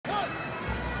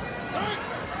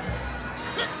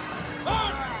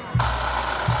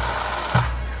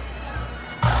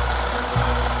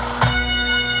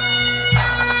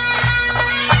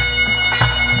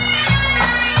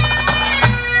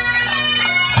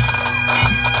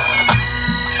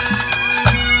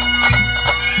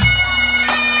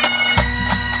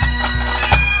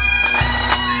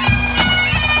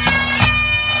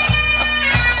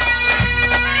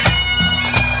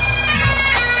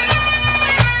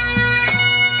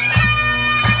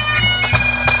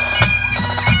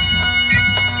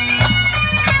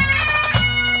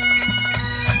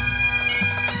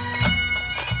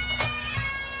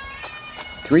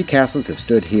Three castles have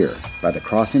stood here by the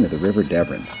crossing of the River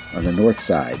Devon on the north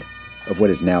side of what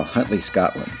is now Huntly,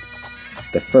 Scotland.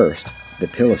 The first, the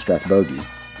Pill of Strathbogie,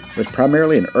 was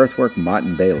primarily an earthwork motte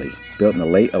and bailey built in the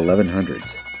late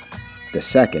 1100s. The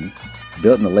second,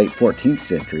 built in the late 14th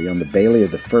century on the bailey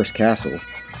of the first castle,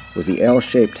 was the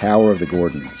L-shaped Tower of the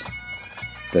Gordons.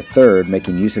 The third,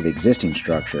 making use of the existing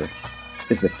structure,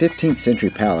 is the 15th century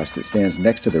palace that stands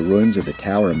next to the ruins of the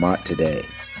Tower and Motte today.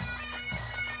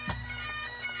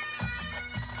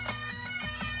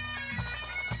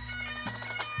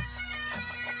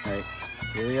 Alright,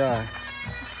 here we are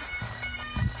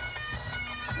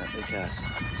at the castle.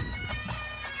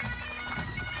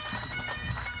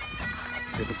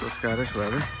 Typical Scottish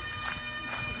weather.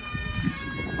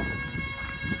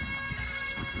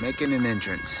 Making an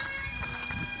entrance.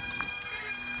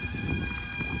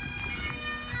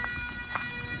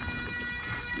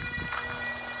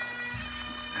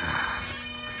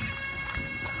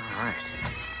 Alright.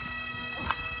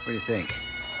 What do you think?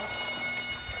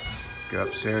 Go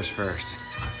upstairs first.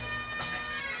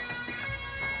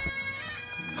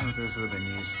 I don't know what those would have been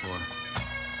used for.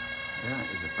 That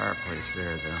is a fireplace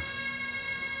there, though.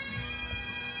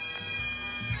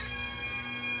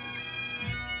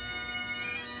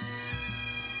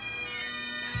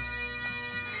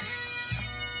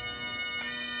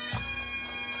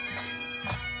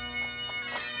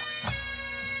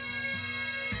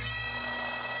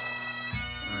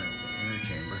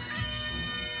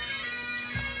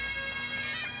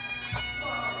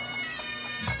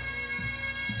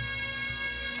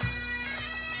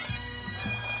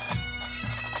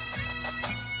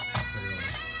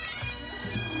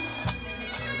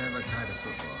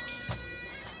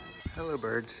 Hello,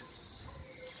 birds.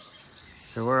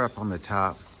 So we're up on the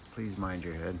top. Please mind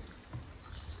your head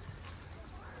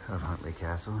of Huntly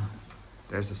Castle.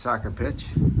 There's the soccer pitch,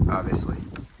 obviously.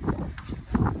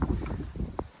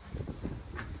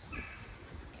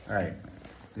 All right,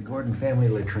 the Gordon family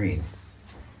latrine.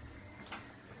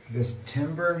 This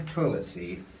timber toilet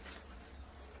seat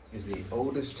is the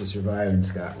oldest to survive in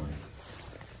Scotland.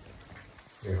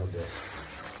 Here, hold this.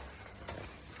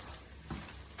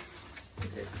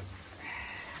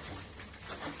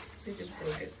 You just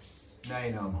broke it. Now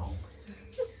you know I'm home.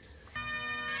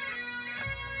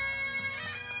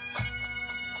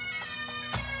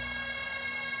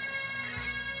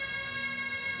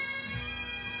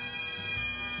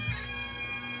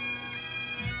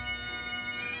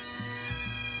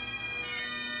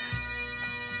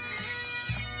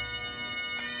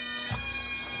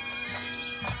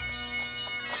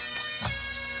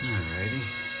 Alrighty.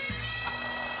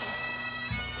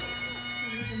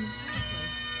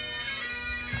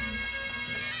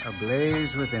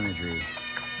 Ablaze with imagery.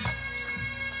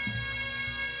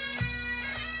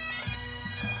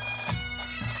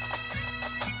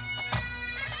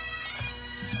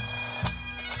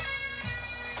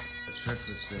 Check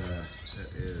with that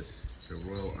is the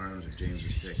Royal Arms of James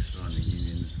VI on the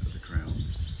Union of the Crown.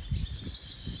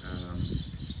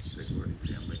 The Gordon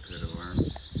family coat of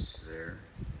arms there.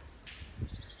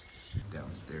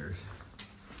 Downstairs.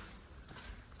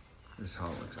 This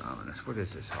hall looks ominous. What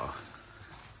is this hall?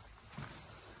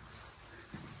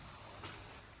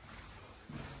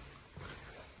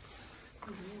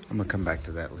 I'm gonna come back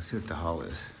to that. Let's see what the hall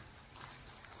is.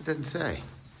 It doesn't say.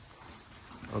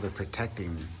 Oh, they're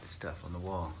protecting stuff on the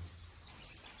wall.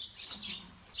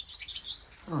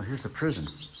 Oh, here's the prison.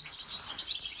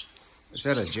 Is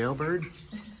that a jailbird?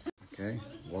 Okay,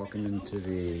 walking into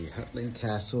the Huntly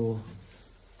Castle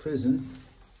prison.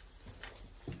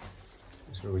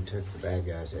 This is where we took the bad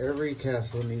guys. Every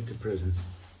castle needs a prison.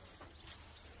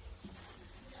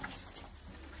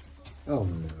 Oh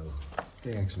no,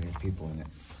 they actually have people in it.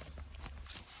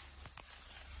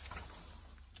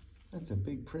 That's a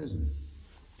big prison.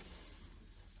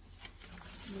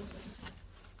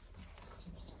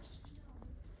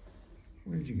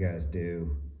 What did you guys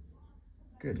do?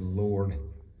 Good Lord.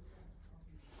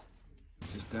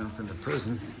 Just down from the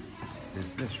prison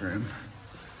is this room.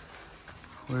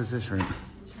 What is this room?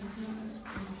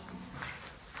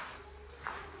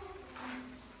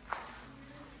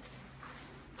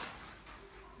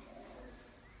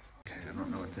 Okay, I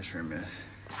don't know what this room is.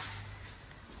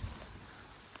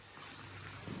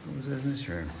 What was in this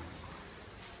room?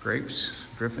 Grapes,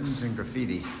 griffins, and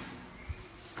graffiti.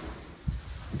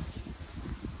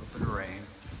 Hoping to rain.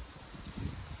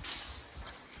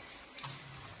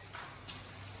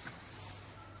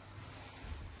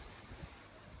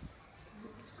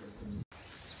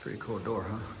 It's a pretty cool door,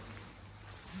 huh?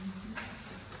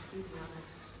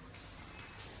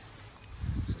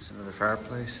 Is this another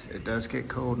fireplace? It does get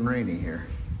cold and rainy here.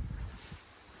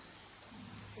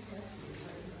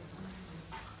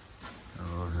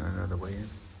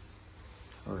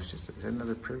 Oh, it's just, is that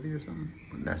another privy or something?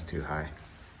 That's too high.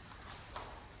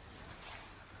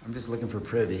 I'm just looking for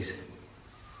privies.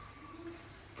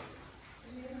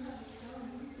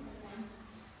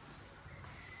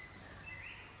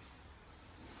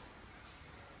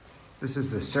 This is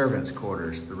the servants'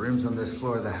 quarters. The rooms on this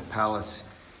floor of the palace,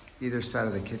 either side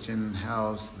of the kitchen,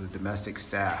 house the domestic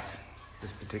staff.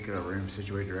 This particular room,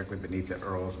 situated directly beneath the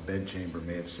Earl's bedchamber,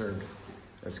 may have served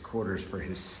as quarters for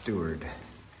his steward.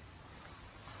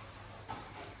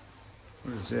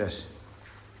 What is this?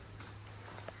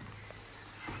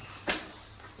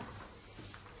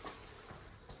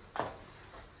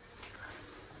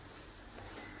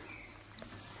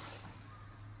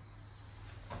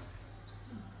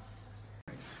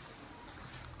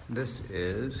 This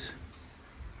is,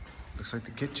 looks like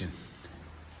the kitchen.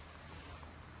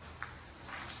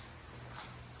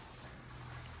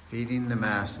 Feeding the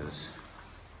masses.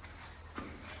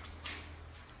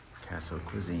 Castle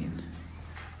cuisine.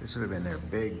 This would have been their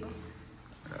big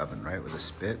oven, right, with a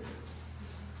spit.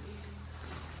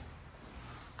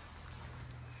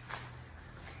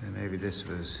 And maybe this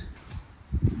was,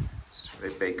 where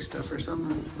they bake stuff or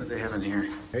something? What do they have in here?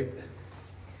 Right.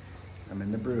 I'm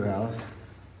in the brew house.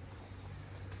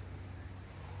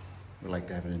 We'd like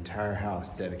to have an entire house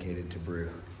dedicated to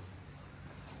brew.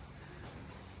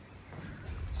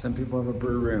 Some people have a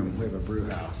brew room, we have a brew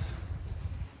house.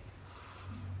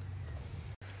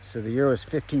 So the year was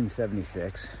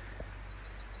 1576.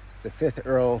 The 5th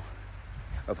Earl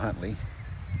of Huntly,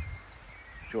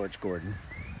 George Gordon,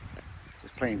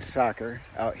 was playing soccer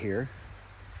out here,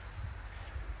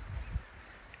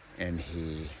 and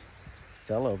he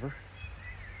fell over.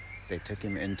 They took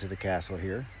him into the castle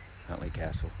here, Huntly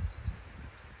Castle,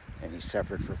 and he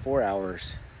suffered for 4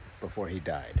 hours before he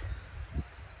died.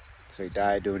 So he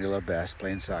died doing his little best,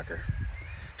 playing soccer.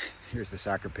 Here's the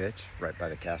soccer pitch right by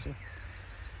the castle.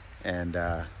 And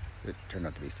it turned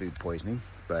out to be food poisoning,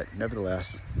 but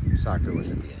nevertheless, soccer was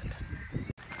at the end.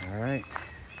 All right,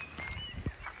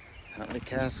 Huntly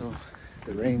Castle,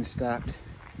 the rain stopped,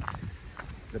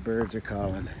 the birds are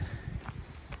calling.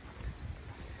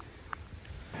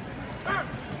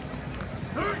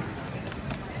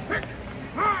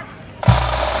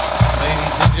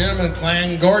 Ladies and gentlemen,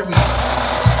 Clan Gordon, out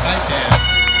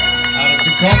of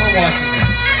Tacoma, Washington.